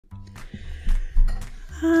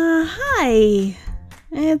Hi.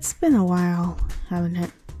 It's been a while, haven't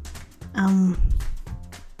it?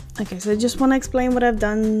 Okay, so I just want to explain what I've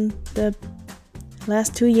done the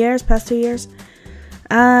past 2 years.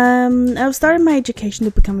 I've started my education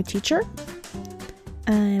to become a teacher.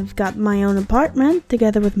 I've got my own apartment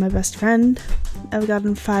together with my best friend. I've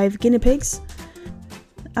gotten 5 guinea pigs.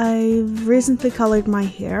 I've recently colored my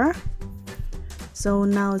hair, so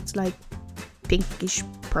now it's like pinkish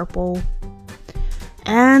purple.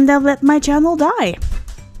 And I've let my channel die.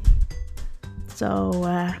 So,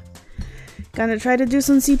 gonna try to do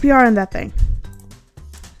some CPR on that thing.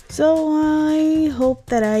 So I hope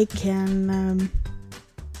that I can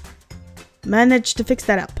manage to fix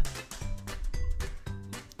that up.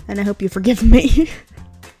 And I hope you forgive me.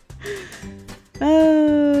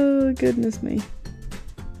 Oh, goodness me.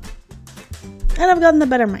 And I've gotten a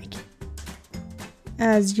better mic,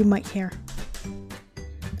 as you might hear.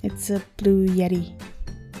 It's a Blue Yeti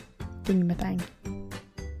thing.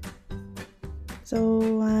 So,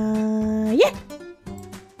 yeah.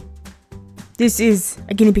 This is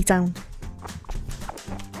a guinea pig sound.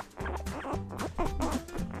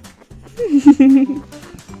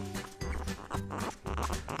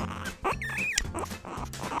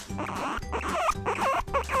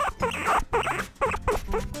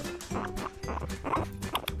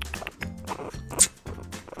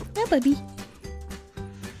 Yeah, baby.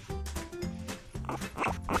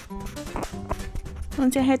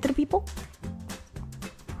 Want to say hi to the people?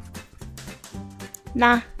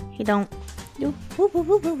 Nah, he don't. Yip, yip,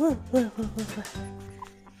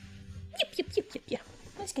 yip, yip, yip.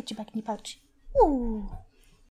 Let's get you back in your pouch. Ooh.